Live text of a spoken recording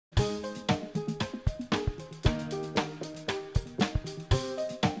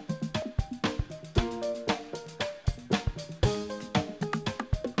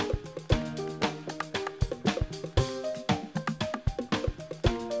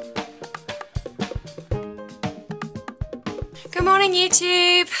Good morning,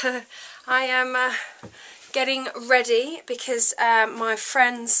 YouTube. I am getting ready because my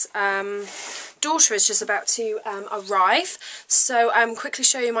friend's daughter is just about to arrive. So quickly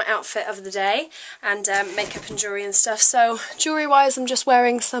show you my outfit of the day and makeup and jewellery and stuff. So jewellery wise, I'm just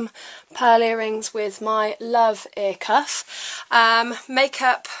wearing some pearl earrings with my love ear cuff.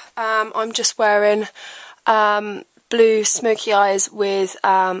 Makeup, I'm just wearing blue smoky eyes with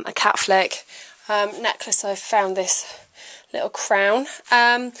a cat flick. Necklace, I found this little crown.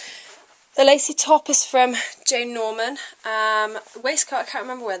 The lacy top is from Jane Norman. Waistcoat, I can't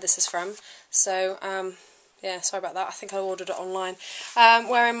remember where this is from. So, yeah, sorry about that. I think I ordered it online.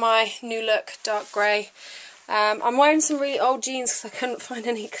 Wearing my New Look dark grey. I'm wearing some really old jeans because I couldn't find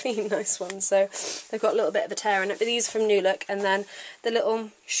any clean, nice ones. So they've got a little bit of a tear in it. But these are from New Look. And then the little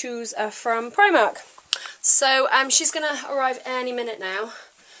shoes are from Primark. So she's going to arrive any minute now.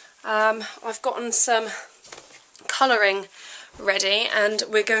 I've gotten some colouring ready and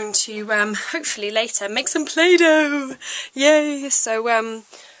we're going to hopefully later make some Play-Doh. Yay! So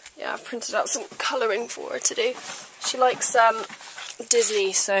yeah, I've printed out some colouring for her to do. She likes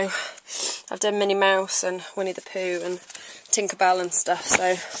Disney, so I've done Minnie Mouse and Winnie the Pooh and Tinkerbell and stuff, so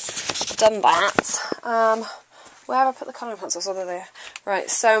I've done that. Where have I put the colouring pencils? Oh, they're there. Right,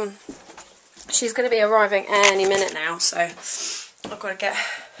 so she's going to be arriving any minute now, so I've got to get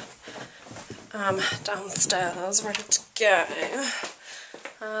downstairs ready to go.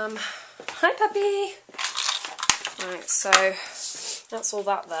 Hi puppy! Right, so that's all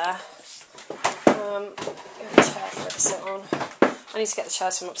that there. Get a chair for her to sit on. I need to get the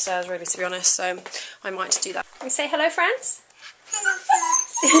chairs from upstairs really, to be honest, so I might do that. Can we say hello, friends? Hello,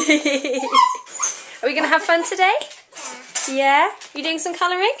 friends. Are we going to have fun today? Yeah? You doing some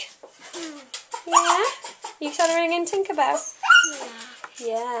colouring? Yeah? You colouring in Tinkerbell?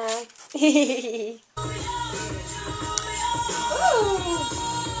 Yeah. Yeah.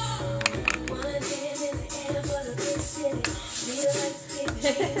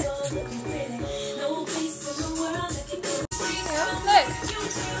 Look.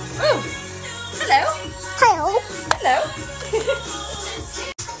 Oh. Hello. Hello. Hello.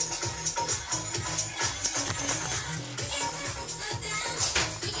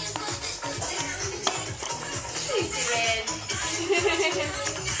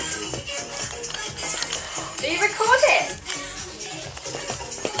 Are you recording?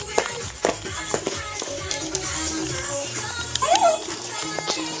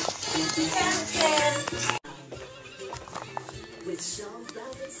 With Shaw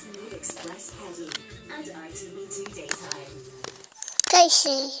Velvet's new Express Heady and RTV2 Daytime.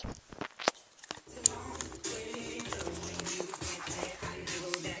 Casey.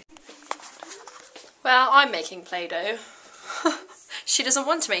 Well, I'm making Play-Doh. She doesn't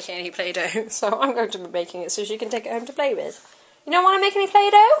want to make any Play-Doh, so I'm going to be making it so she can take it home to play with. You don't want to make any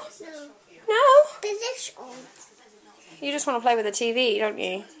Play-Doh? No. No? But this one. You just want to play with the TV, don't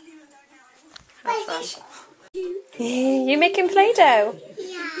you? Have fun. This You making Play-Doh?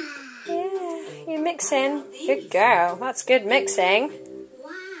 Yeah. Yeah, you're mixing. Good girl. That's good mixing.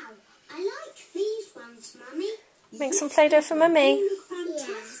 Wow. I like these ones, Mummy. Make some Play-Doh for Mummy.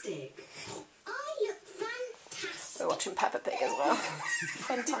 Fantastic. I look fantastic. We're watching Peppa Pig as well.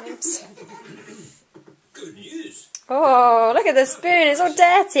 Fun times. Good news. Oh, look at the spoon. It's all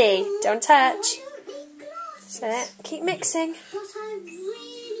dirty. Don't touch. I don't need glasses. Sit. Keep mixing. But I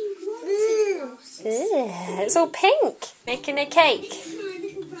really wanted glasses. Ugh, it's all pink. Making a cake. My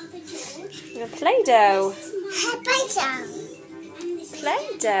little brother George. A Play-Doh. Play-Doh.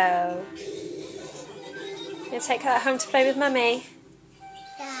 Play-Doh. You take that home to play with Mummy?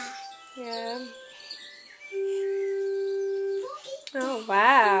 Yeah. Yeah. Oh,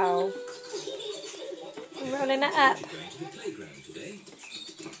 wow. I'm rolling it up. Going to the playground today.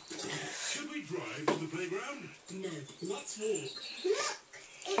 Should we drive to the playground? No, let's walk.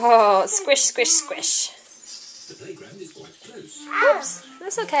 Oh, squish, squish, squish. The playground is quite close. Oops,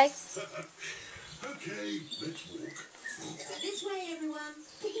 that's okay. Okay, let's walk. This way, everyone.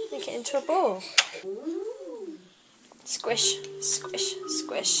 Make it into a ball. Squish, squish,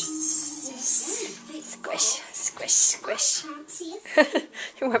 squish. Squish, squish, squish. Can't see it.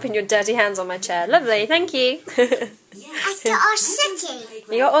 You're rubbing your dirty hands on my chair. Lovely, thank you. I got all sticky.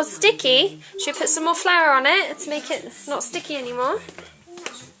 You got all sticky. Should we put some more flour on it to make it not sticky anymore?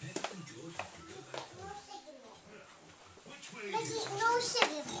 There's no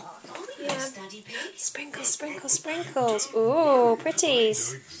signal. Yeah. Daddy Pig. Sprinkles, sprinkles, sprinkles. Ooh,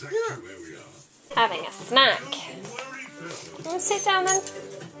 pretties. Exactly where we are. Having a snack. Very Well, sit down then.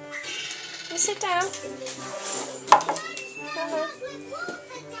 You sit down.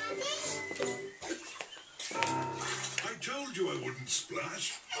 I told you you I wouldn't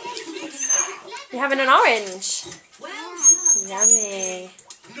splash. You're having an orange. Well done. Yummy.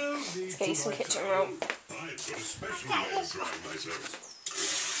 No need Let's get you to some wipe kitchen down. roll. I've got a special way of drying myself.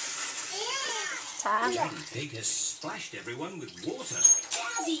 Tam. Daddy Pig has splashed everyone with water.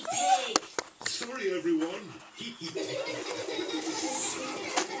 Daddy Pig. Sorry, everyone.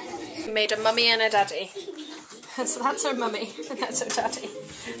 We made a mummy and a daddy. So that's our mummy and that's our daddy.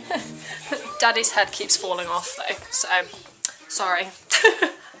 Daddy's head keeps falling off though, so sorry.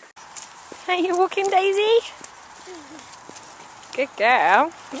 Are you walking, Daisy? Good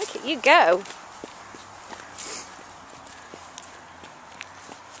girl. Look at you go.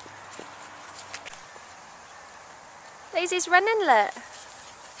 Daisy's running, look.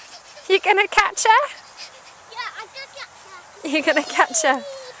 You gonna catch her? Yeah, I did get that. You're gonna catch her.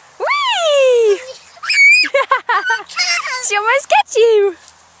 Whee! She almost gets you.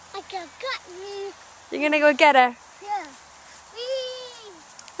 I got me. You're gonna go get her. Yeah.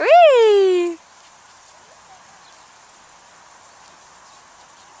 Whee! Whee!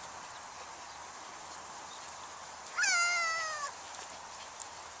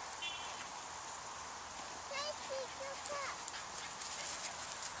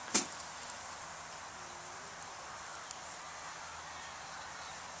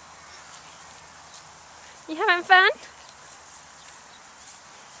 You having fun?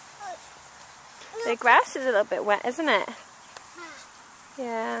 The grass is a little bit wet, isn't it?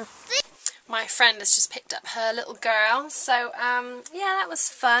 Yeah. My friend has just picked up her little girl, so yeah, that was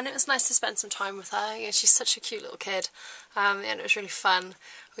fun. It was nice to spend some time with her. Yeah, she's such a cute little kid, and it was really fun.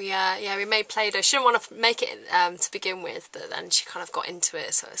 We made Play-Doh. She didn't want to make it to begin with, but then she kind of got into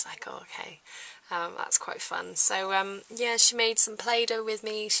it, so it was like, oh, okay. That's quite fun. So yeah, she made some Play-Doh with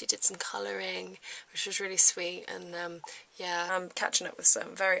me. She did some colouring, which was really sweet. And yeah, I'm catching up with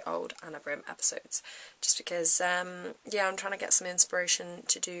some very old Anna Brim episodes, just because yeah, I'm trying to get some inspiration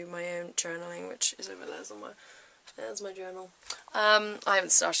to do my own journaling, which is over there somewhere. There's my journal. I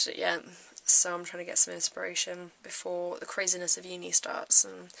haven't started it yet, so I'm trying to get some inspiration before the craziness of uni starts,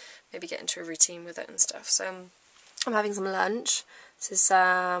 and maybe get into a routine with it and stuff. So I'm having some lunch. This is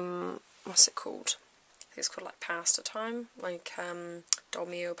what's it called? I think it's called like pasta time, like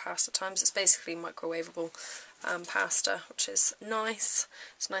dolmio pasta times. It's basically microwavable pasta, which is nice.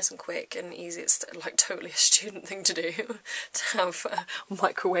 It's nice and quick and easy. It's like totally a student thing to do to have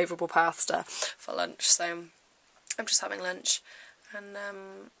microwavable pasta for lunch. So I'm just having lunch and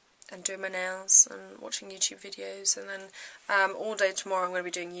doing my nails and watching YouTube videos, and then all day tomorrow I'm going to be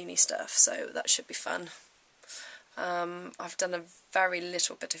doing uni stuff, so that should be fun. I've done a very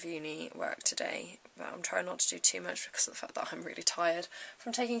little bit of uni work today, but I'm trying not to do too much because of the fact that I'm really tired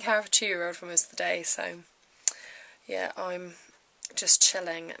from taking care of a 2-year-old for most of the day. So yeah, I'm just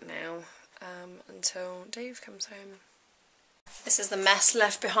chilling now until Dave comes home. This is the mess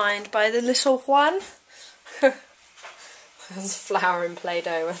left behind by the little one. There's flour and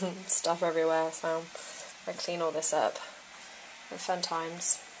Play-Doh and stuff everywhere, so I clean all this up. Fun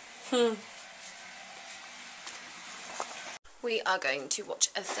times. We are going to watch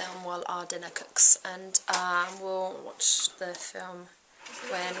a film while our dinner cooks, and we'll watch the film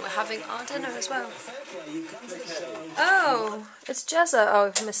when we're having our dinner as well. Oh, it's Jezza.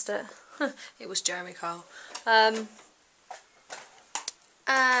 Oh, I missed it. It was Jeremy Kyle. What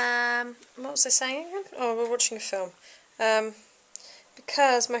was I saying again? Oh, we're watching a film.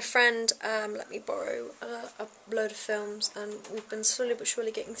 Because my friend let me borrow a load of films, and we've been slowly but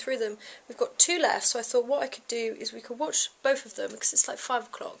surely getting through them. We've got 2 left, so I thought what I could do is we could watch both of them, because it's like 5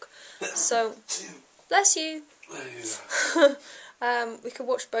 o'clock. So, bless you. We could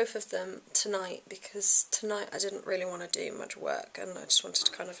watch both of them tonight, because tonight I didn't really want to do much work, and I just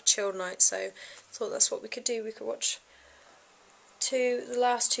wanted kind of a chill night, so I thought that's what we could do. We could watch the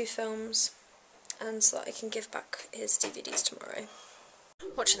last 2 films, and so that I can give back his DVDs tomorrow.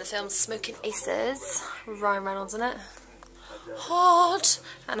 Watching the film Smoking Aces, Ryan Reynolds in it. Hot!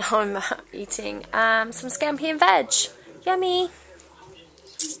 And I'm eating some scampi and veg. Yummy!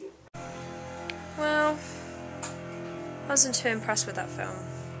 Well, I wasn't too impressed with that film,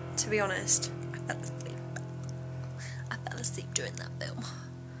 to be honest. I fell asleep during that film.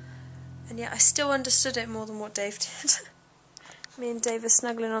 And yet I still understood it more than what Dave did. Me and Dave are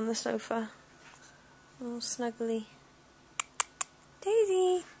snuggling on the sofa. All snuggly.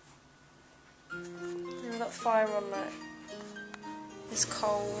 Daisy! I've got fire on that. It's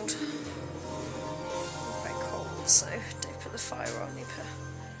cold. Quite cold, so Dave put the fire on. He put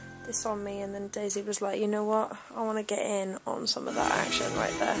this on me, and then Daisy was like, you know what? I want to get in on some of that action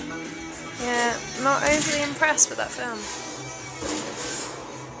right there. Yeah, not overly impressed with that film.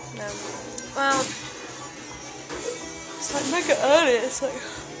 No. Well, It's like mega early, it's like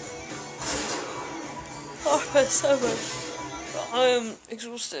 7:30. But I am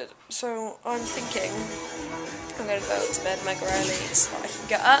exhausted, so I'm thinking I'm going to go to bed mega early so that I can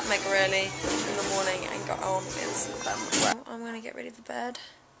get up mega early in the morning and go on with work. I'm going to get ready for bed.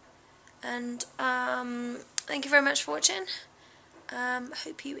 And thank you very much for watching.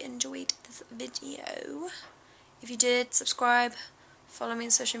 Hope you enjoyed this video. If you did, subscribe, follow me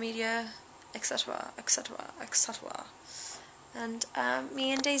on social media, etc, etc, etc. And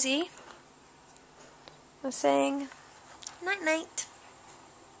me and Daisy are saying night night.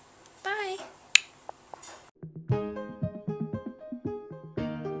 Bye.